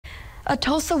A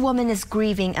Tulsa woman is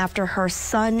grieving after her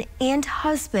son and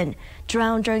husband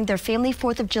drowned during their family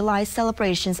 4th of July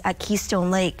celebrations at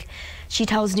Keystone Lake. She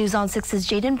tells News on 6's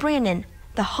Jaden Brandon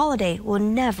the holiday will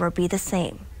never be the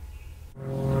same.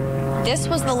 This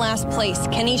was the last place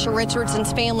Kenisha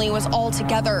Richardson's family was all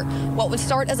together. What would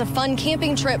start as a fun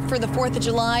camping trip for the 4th of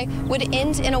July would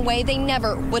end in a way they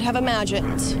never would have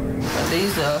imagined.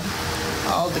 These are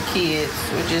all the kids.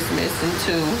 We're just missing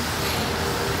two.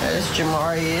 There's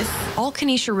Jamarius. All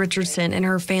Kenisha Richardson and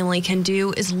her family can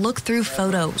do is look through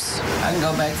photos. I can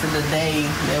go back to the day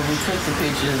that we took the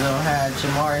pictures on how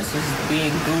Jamarius was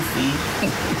being goofy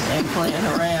and playing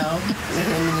around. With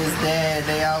him and his dad,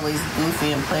 they always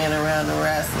goofy and playing around and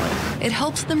wrestling. It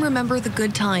helps them remember the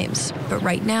good times, but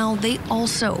right now they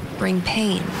also bring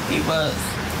pain. He was.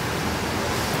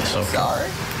 It's okay. Sorry.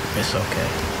 It's okay.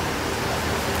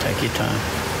 Take your time.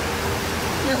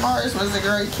 Jamarius was a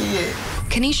great kid.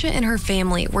 Kenisha and her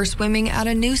family were swimming at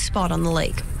a new spot on the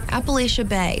lake, Appalachia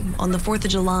Bay, on the 4th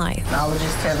of July. I was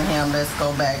just telling him, let's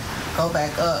go back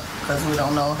up, because we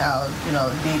don't know how,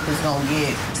 deep it's going to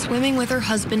get. Swimming with her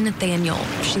husband, Nathaniel,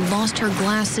 she lost her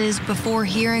glasses before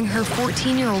hearing her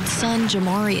 14-year-old son,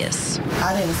 Jamarius.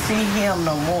 I didn't see him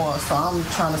no more, so I'm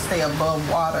trying to stay above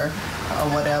water or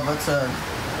whatever to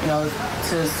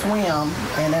swim.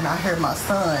 And then I heard my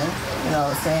son,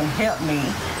 saying, help me,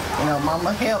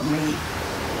 mama, help me.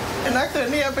 And I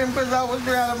couldn't help him because I was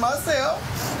drowning myself.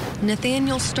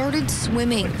 Nathaniel started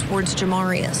swimming towards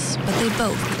Jamarius, but they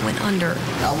both went under.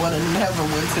 I would have never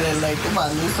went to that lake if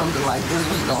I knew something like this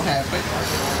was going to happen.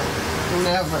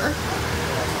 Never.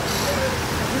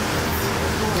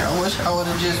 I wish I would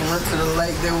have just went to the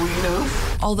lake that we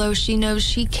knew. Although she knows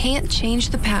she can't change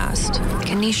the past,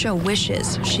 Kenisha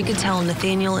wishes she could tell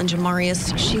Nathaniel and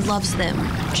Jamarius she loves them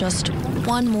just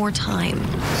one more time.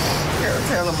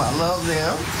 Tell them I love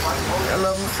them. I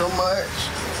love them so much.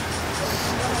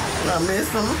 I miss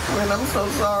them, and I'm so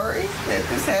sorry that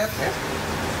this happened.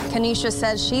 Kenisha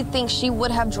says she thinks she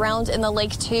would have drowned in the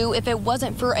lake too if it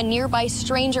wasn't for a nearby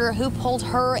stranger who pulled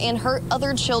her and her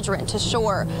other children to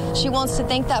shore. She wants to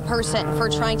thank that person for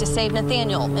trying to save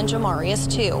Nathaniel and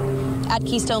Jamarius too. At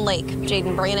Keystone Lake,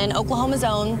 Jaden Brandon, Oklahoma's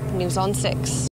own, News on 6.